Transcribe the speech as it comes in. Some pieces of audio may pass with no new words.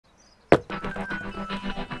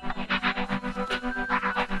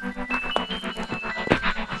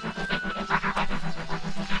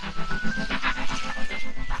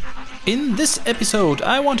In this episode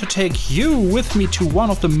I want to take you with me to one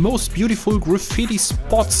of the most beautiful graffiti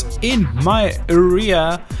spots in my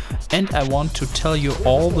area, and I want to tell you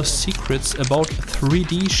all the secrets about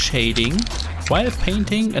 3D shading while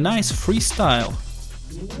painting a nice freestyle.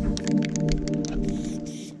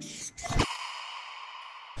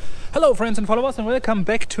 Hello friends and followers, and welcome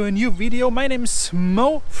back to a new video. My name is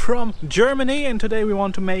Smoe from Germany, and today we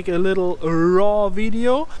want to make a little raw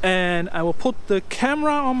video, and I will put the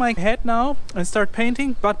camera on my head now and start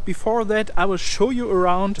painting. But before that I will show you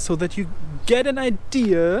around so that you get an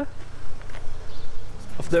idea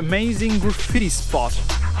of the amazing graffiti spot.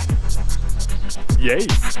 Yay!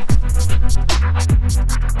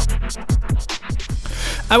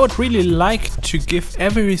 I would really like to give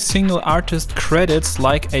every single artist credits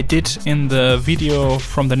like I did in the video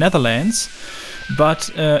from the Netherlands, but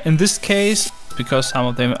in this case, because some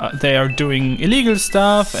of them they are doing illegal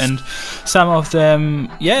stuff, and some of them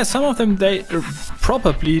they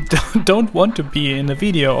probably don't want to be in a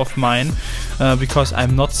video of mine because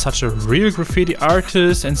I'm not such a real graffiti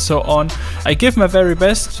artist and so on. I give my very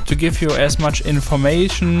best to give you as much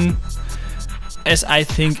information as I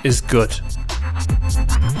think is good.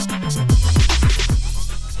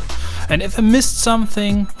 And if I missed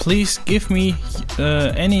something, please give me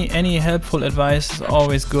any helpful advice is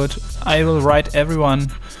always good. I will write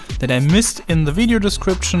everyone that I missed in the video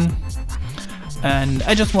description. And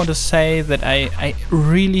I just want to say that I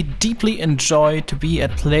really deeply enjoy to be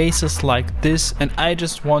at places like this, and I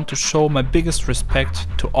just want to show my biggest respect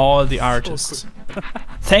to all the artists.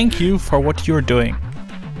 Thank you for what you're doing.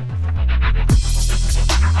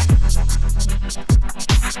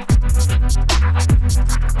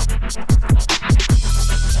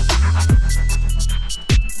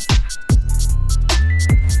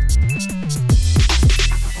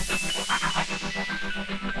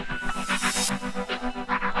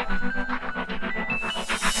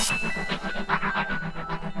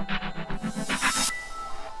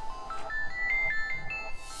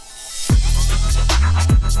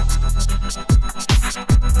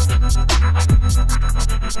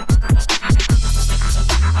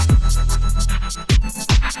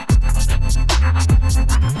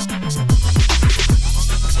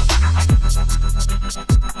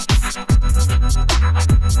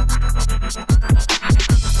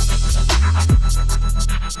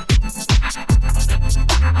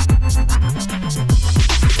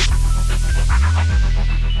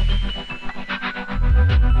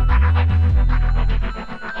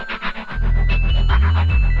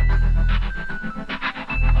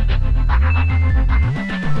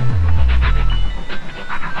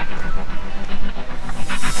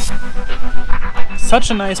 Such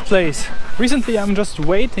a nice place. Recently I'm just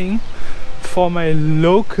waiting for my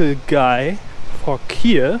local guy for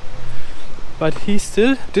Kiel, but he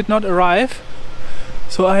still did not arrive,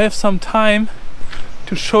 so I have some time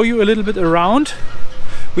to show you a little bit around.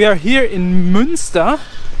 We are here in Münster.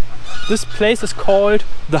 This place is called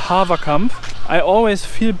the Haverkamp. I always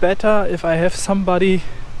feel better if I have somebody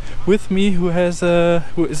with me who is a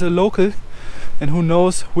local and who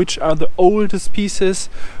knows which are the oldest pieces,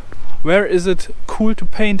 where is it cool to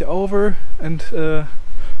paint over, and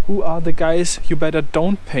who are the guys you better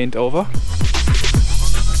don't paint over.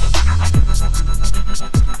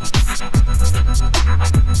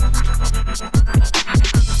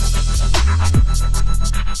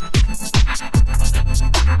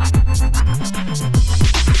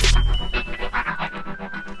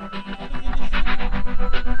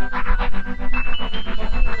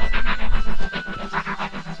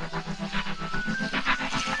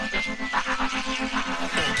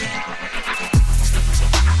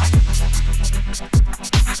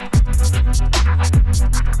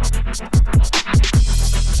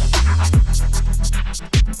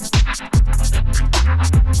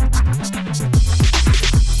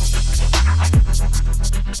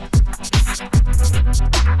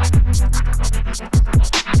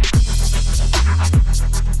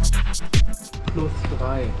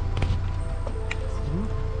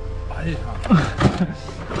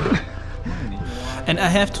 And I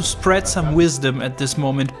have to spread some wisdom at this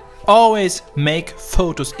moment. Always make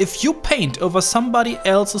photos. If you paint over somebody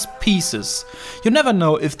else's pieces, you never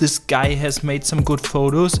know if this guy has made some good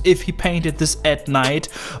photos, if he painted this at night,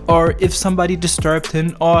 or if somebody disturbed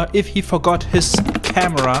him, or if he forgot his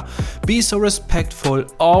camera. Be so respectful.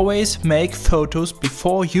 Always make photos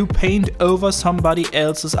before you paint over somebody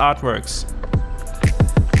else's artworks.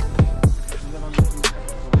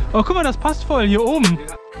 Oh, guck mal, das passt voll hier oben.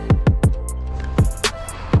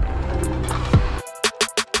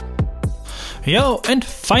 Yo, and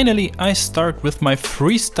finally I start with my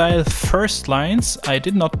freestyle first lines. I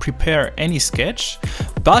did not prepare any sketch,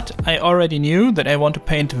 but I already knew that I want to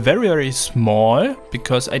paint very small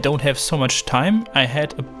because I don't have so much time. I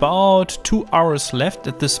had about 2 hours left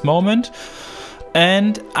at this moment,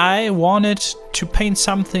 and I wanted to paint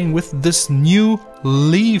something with this new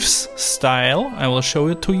leaves style. I will show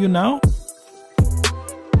it to you now.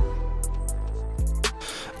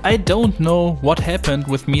 I don't know what happened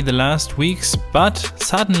with me the last weeks, but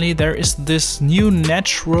suddenly there is this new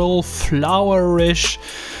natural flowerish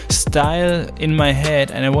style in my head,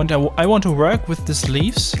 and I want to work with these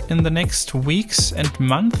leaves in the next weeks and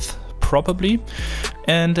month probably.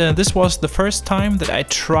 And this was the first time that I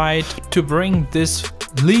tried to bring this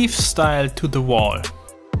leaf style to the wall.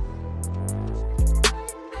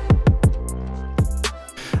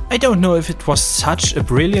 I don't know if it was such a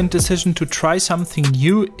brilliant decision to try something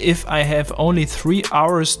new if I have only 3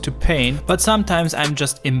 hours to paint, but sometimes I'm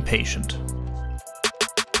just impatient.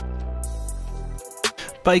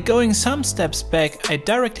 By going some steps back, I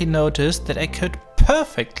directly noticed that I could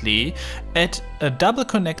perfectly add a double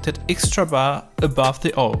connected extra bar above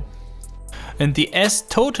the O. And the S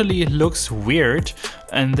totally looks weird,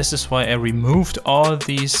 and this is why I removed all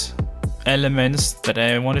these elements that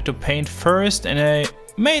I wanted to paint first, and I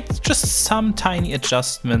made just some tiny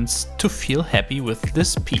adjustments to feel happy with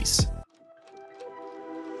this piece.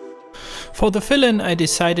 For the fill-in I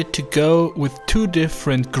decided to go with 2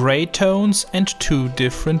 different gray tones and 2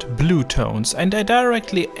 different blue tones, and I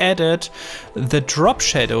directly added the drop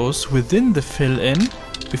shadows within the fill-in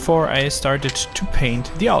before I started to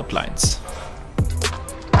paint the outlines.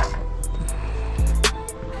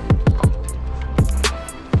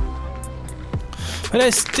 But I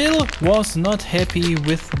still was not happy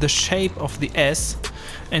with the shape of the S,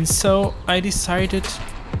 and so I decided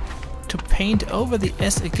to paint over the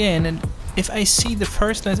S again. And if I see the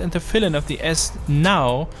first lines and the fill-in of the S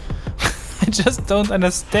now, I just don't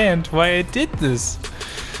understand why I did this.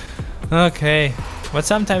 Okay, but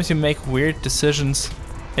sometimes you make weird decisions.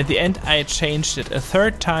 At the end I changed it a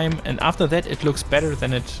 3rd time, and after that it looks better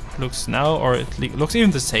than it looks now, or it looks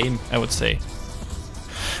even the same, I would say.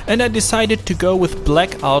 And I decided to go with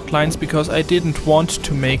black outlines because I didn't want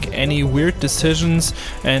to make any weird decisions,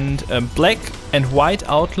 and black and white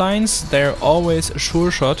outlines, they're always a sure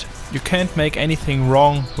shot. You can't make anything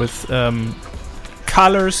wrong with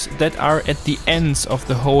colors that are at the ends of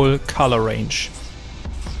the whole color range.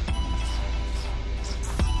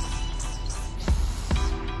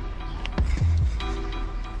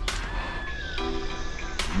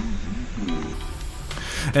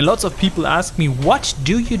 And lots of people ask me, what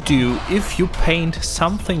do you do if you paint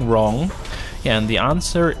something wrong? Yeah, and the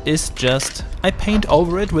answer is just, I paint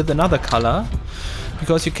over it with another color,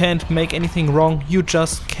 because you can't make anything wrong, you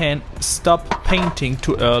just can't stop painting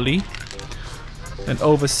too early and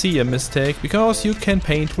oversee a mistake, because you can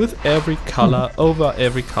paint with every color over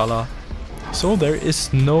every color. So there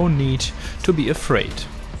is no need to be afraid.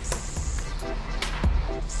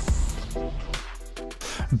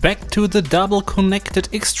 Back to the double connected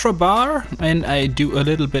extra bar, and I do a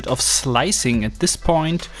little bit of slicing at this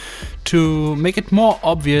point to make it more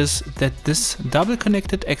obvious that this double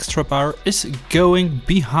connected extra bar is going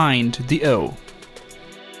behind the O.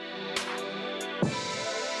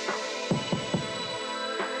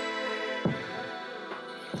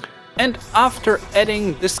 And after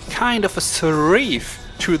adding this kind of a serif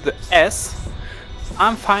to the S,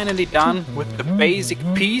 I'm finally done with the basic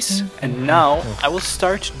piece, and now I will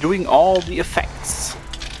start doing all the effects.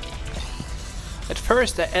 At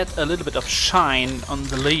first I add a little bit of shine on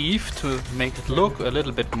the leaf to make it look a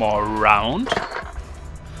little bit more round,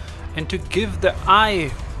 and to give the eye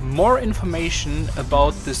more information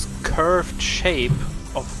about this curved shape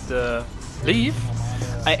of the leaf,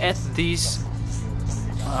 I add these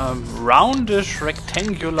roundish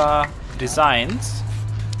rectangular designs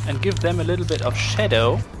and give them a little bit of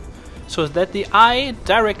shadow, so that the eye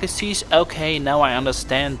directly sees, okay, now I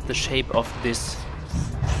understand the shape of this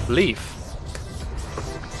leaf.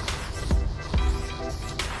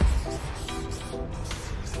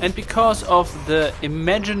 And because of the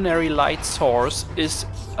imaginary light source is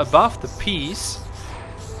above the piece,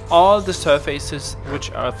 all the surfaces which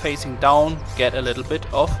are facing down get a little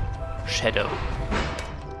bit of shadow.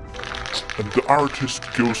 And the artist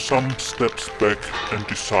goes some steps back and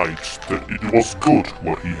decides that it was good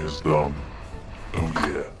what he has done. Oh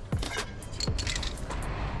yeah.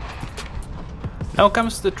 Now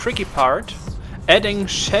comes the tricky part. Adding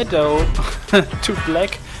shadow to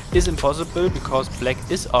black is impossible because black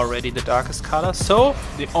is already the darkest color, so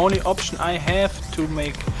the only option I have to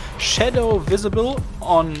make shadow visible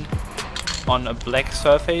on on a black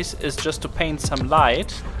surface is just to paint some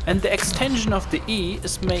light, and the extension of the E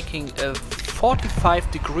is making a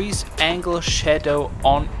 45 degrees angle shadow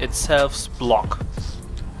on itself's block.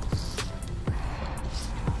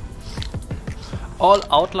 All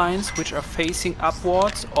outlines which are facing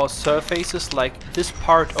upwards or surfaces like this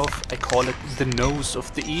part of, I call it the nose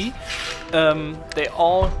of the E, they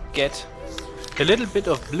all get a little bit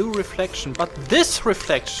of blue reflection, but this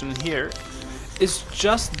reflection here is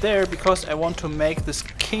just there because I want to make this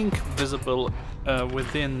kink visible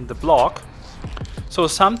within the block. So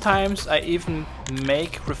sometimes I even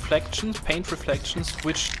make reflections, paint reflections,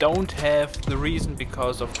 which don't have the reason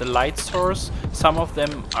because of the light source. Some of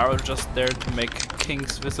them are just there to make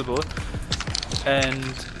kinks visible.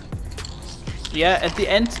 And yeah, at the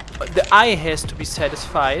end the eye has to be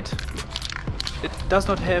satisfied. It does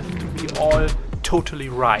not have to be all totally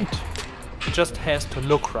right. It just has to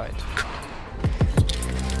look right.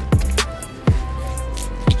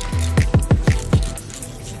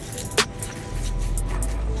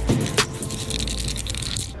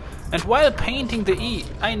 And while painting the E,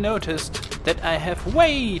 I noticed that I have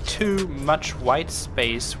way too much white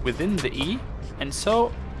space within the E, and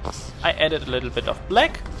so I added a little bit of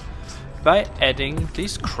black by adding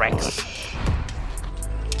these cracks.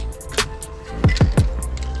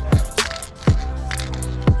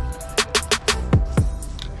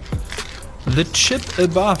 The chip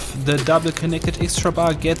above the double connected extra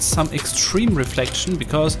bar gets some extreme reflection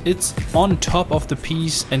because it's on top of the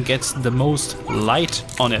piece and gets the most light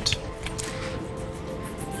on it.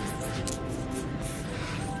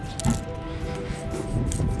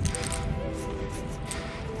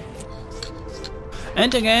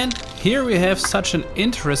 And again, here we have such an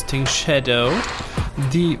interesting shadow.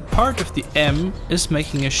 The part of the M is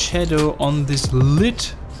making a shadow on this lid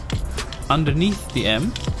underneath the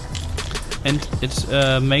M. And it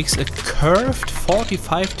makes a curved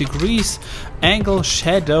 45 degrees angle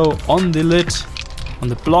shadow on the lid, on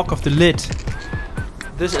the block of the lid.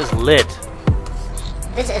 This is lit.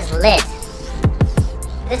 This is lit.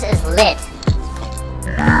 This is lit.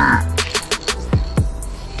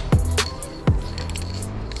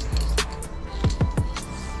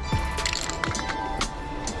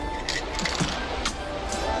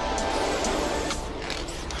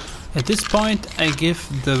 At this point I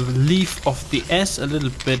give the leaf of the S a little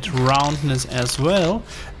bit roundness as well,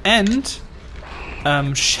 and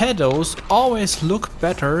shadows always look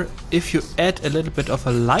better if you add a little bit of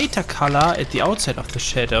a lighter color at the outside of the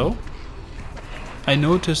shadow. I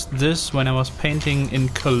noticed this when I was painting in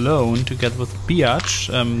Cologne together with Biatch.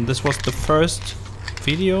 This was the first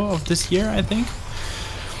video of this year, I think.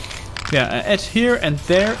 Yeah, I add here and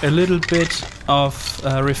there a little bit of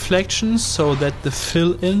reflections so that the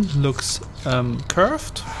fill-in looks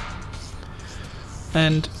curved.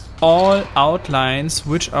 And all outlines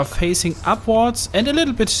which are facing upwards and a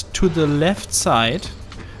little bit to the left side,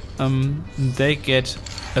 they get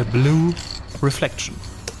a blue reflection.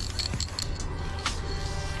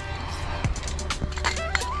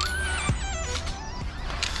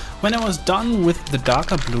 When I was done with the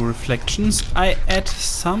darker blue reflections, I add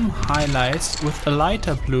some highlights with a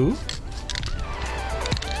lighter blue.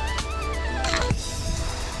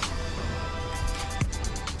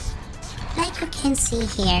 Like you can see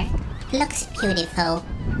here, looks beautiful.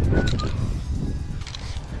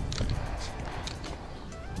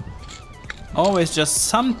 Always just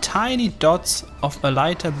some tiny dots of a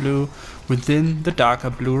lighter blue within the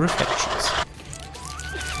darker blue reflections.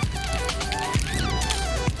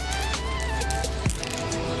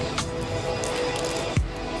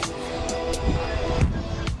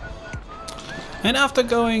 And after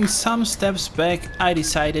going some steps back, I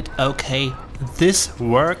decided, okay, this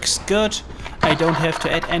works good. I don't have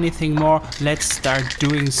to add anything more. Let's start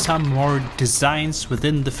doing some more designs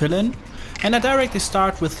within the fill-in. And I directly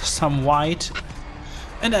start with some white.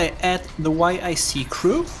 And I add the YIC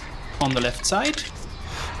crew on the left side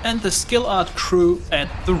and the Skill Art crew at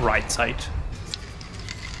the right side.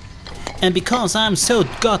 And because I'm so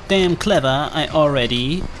goddamn clever, I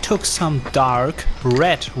already took some dark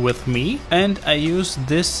red with me, and I use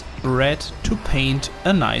this red to paint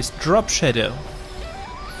a nice drop shadow.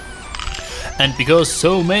 And because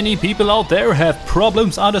so many people out there have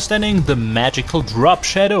problems understanding the magical drop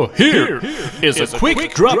shadow, here is a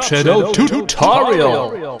quick drop shadow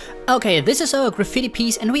tutorial. Okay, this is our graffiti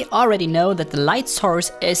piece and we already know that the light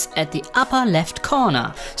source is at the upper left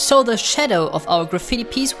corner. So the shadow of our graffiti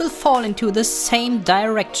piece will fall into the same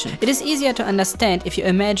direction. It is easier to understand if you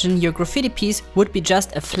imagine your graffiti piece would be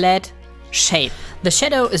just a flat shape. The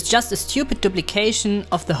shadow is just a stupid duplication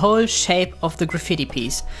of the whole shape of the graffiti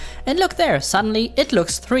piece. And look there, suddenly it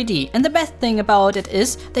looks 3D. And the best thing about it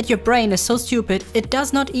is that your brain is so stupid it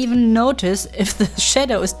does not even notice if the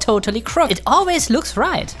shadow is totally crooked. It always looks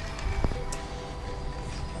right.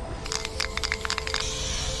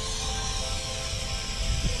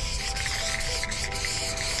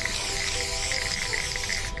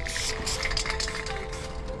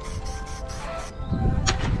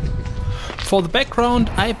 For the background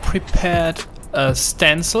I prepared a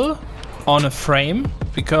stencil on a frame,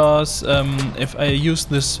 because if I use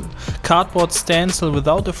this cardboard stencil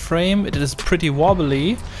without a frame it is pretty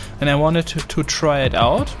wobbly, and I wanted to try it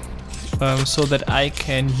out so that I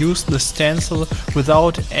can use the stencil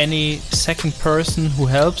without any second person who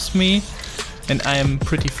helps me, and I am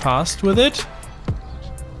pretty fast with it.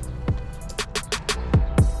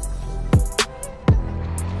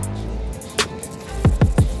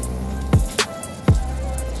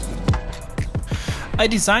 I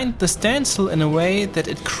designed the stencil in a way that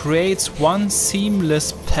it creates one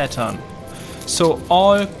seamless pattern. So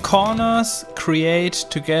all corners create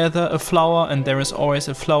together a flower, and there is always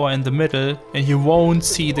a flower in the middle, and you won't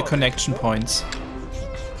see the connection points.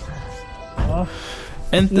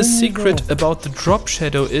 And the secret about the drop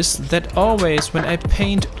shadow is that always when I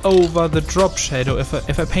paint over the drop shadow,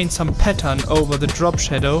 if I paint some pattern over the drop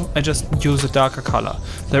shadow, I just use a darker color.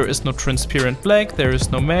 There is no transparent black, there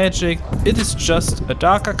is no magic, it is just a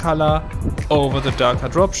darker color over the darker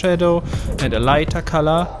drop shadow and a lighter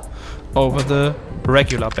color over the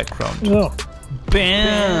regular background. Ja.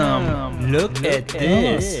 Bam! Look at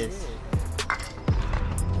this!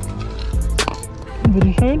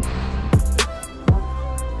 Bitteschön.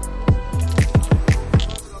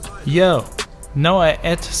 Yo, now I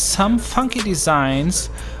add some funky designs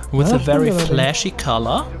with a very flashy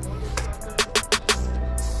color.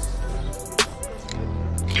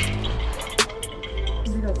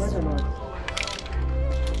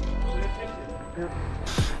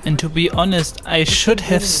 And to be honest, I should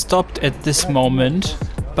have stopped at this moment,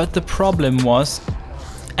 but the problem was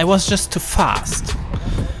I was just too fast.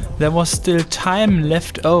 There was still time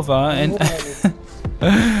left over, and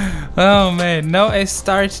oh man, now I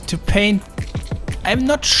start to paint. I'm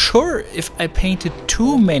not sure if I painted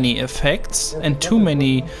too many effects and too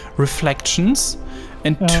many reflections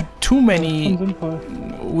and too many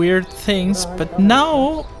weird things, but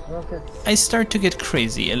now I start to get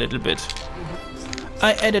crazy a little bit.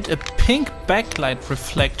 I added a pink backlight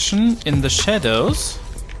reflection in the shadows.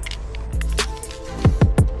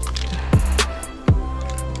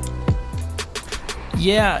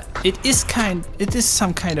 Yeah, it is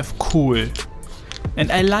some kind of cool.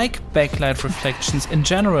 And I like backlight reflections in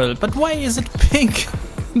general, but why is it pink?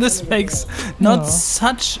 This makes not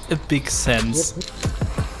such a big sense.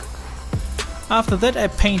 After that I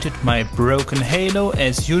painted my broken halo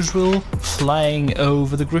as usual, flying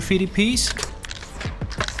over the graffiti piece.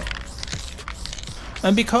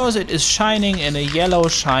 And because it is shining in a yellow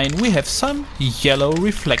shine, we have some yellow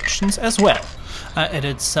reflections as well. I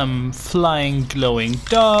added some flying glowing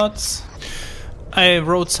dots. I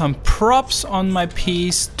wrote some props on my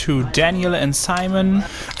piece to Daniel and Simon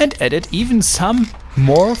and added even some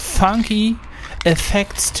more funky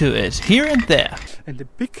effects to it here and there. And a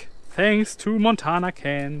big thanks to Montana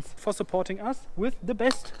Cans for supporting us with the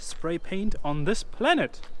best spray paint on this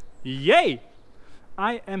planet. Yay!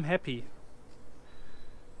 I am happy.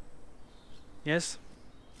 Yes,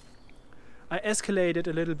 I escalated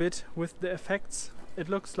a little bit with the effects. It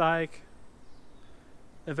looks like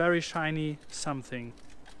a very shiny something.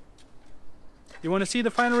 You want to see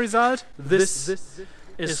the final result? This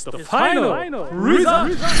is the final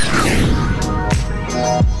result!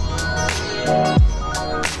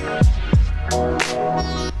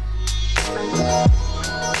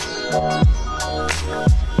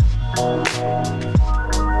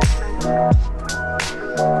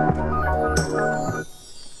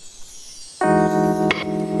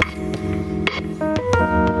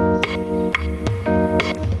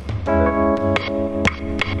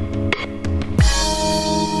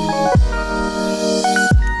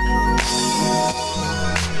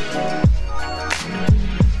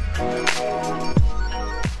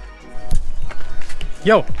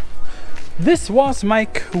 Yo, this was my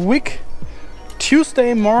quick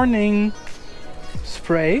Tuesday morning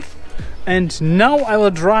spray, and now I will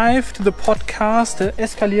drive to the podcast, the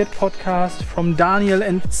Eskaliert podcast from Daniel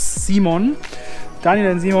and Simon.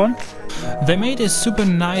 They made a super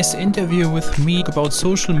nice interview with me about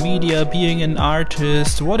social media, being an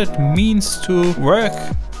artist, what it means to work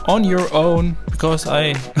on your own, because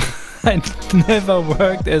I I never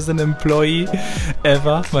worked as an employee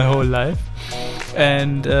ever my whole life.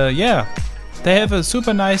 And yeah, they have a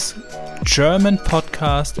super nice German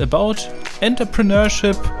podcast about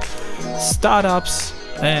entrepreneurship, startups,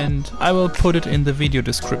 and I will put it in the video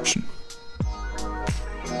description.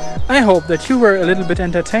 I hope that you were a little bit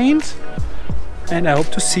entertained, and I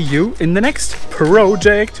hope to see you in the next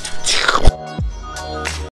project.